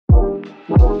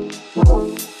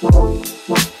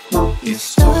You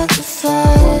start the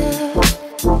fire.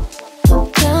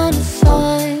 I'm trying to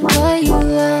find what you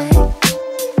like.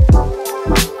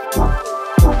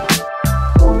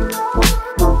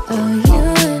 Oh, you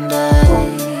and I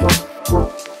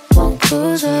won't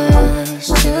close our eyes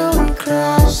till we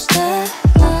cross that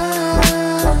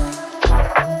line.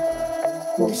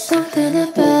 There's something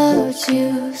about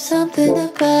you, something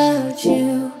about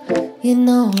you. You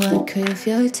know I crave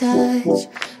your touch,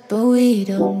 but we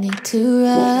don't need to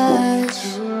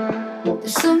rush.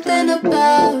 There's something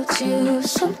about you,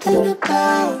 something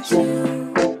about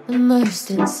you, immersed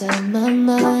inside my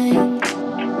mind.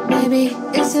 Maybe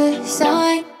it's a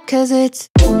sign, 'cause it's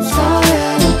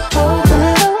already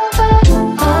over.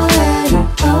 Already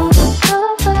over.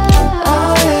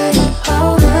 Already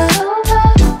over.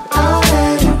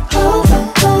 Already over.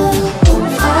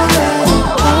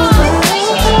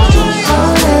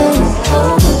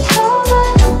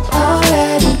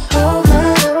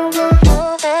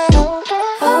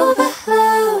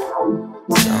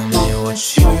 Tell me what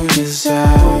you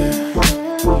desire.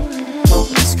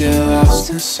 Let's get lost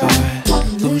inside,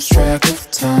 lose track of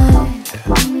time.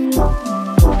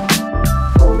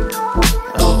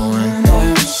 Oh, and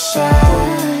every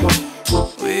side,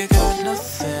 we got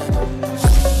nothing to lose.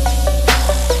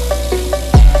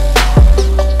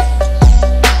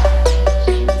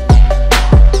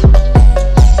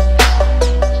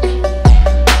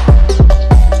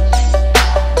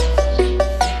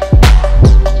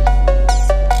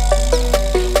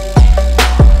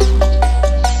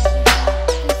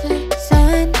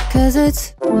 Cause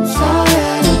it's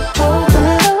already over.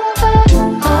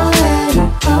 Already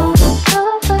over.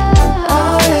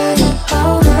 Already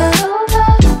over.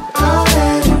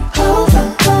 Already over.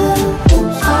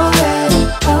 Already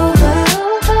over.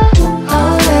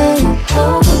 Already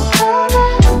over.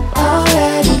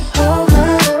 Already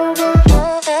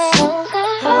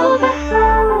over.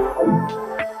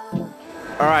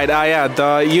 Alright, yeah,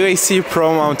 the UAC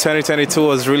Prom 2022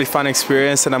 was a really fun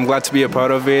experience, and I'm glad to be a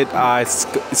part of it.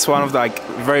 It's one of the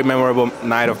very memorable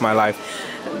night of my life.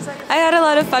 I had a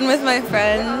lot of fun with my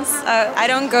friends. I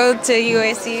don't go to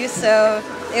UAC, so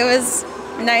it was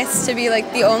nice to be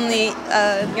the only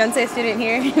Yonsei student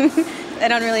here. I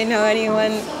don't really know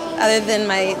anyone other than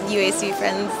my UAC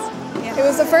friends. Yeah. It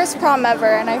was the first prom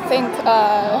ever, and I think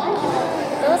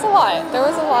there was a lot. There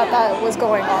was a lot that was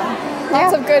going on.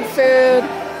 Lots of good food,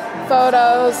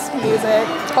 photos, music.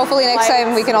 Hopefully next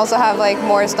time we can also have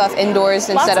more stuff indoors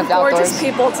instead of outdoors. Lots of gorgeous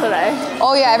people today.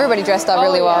 Oh yeah, everybody dressed up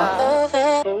really well.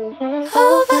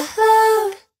 Over.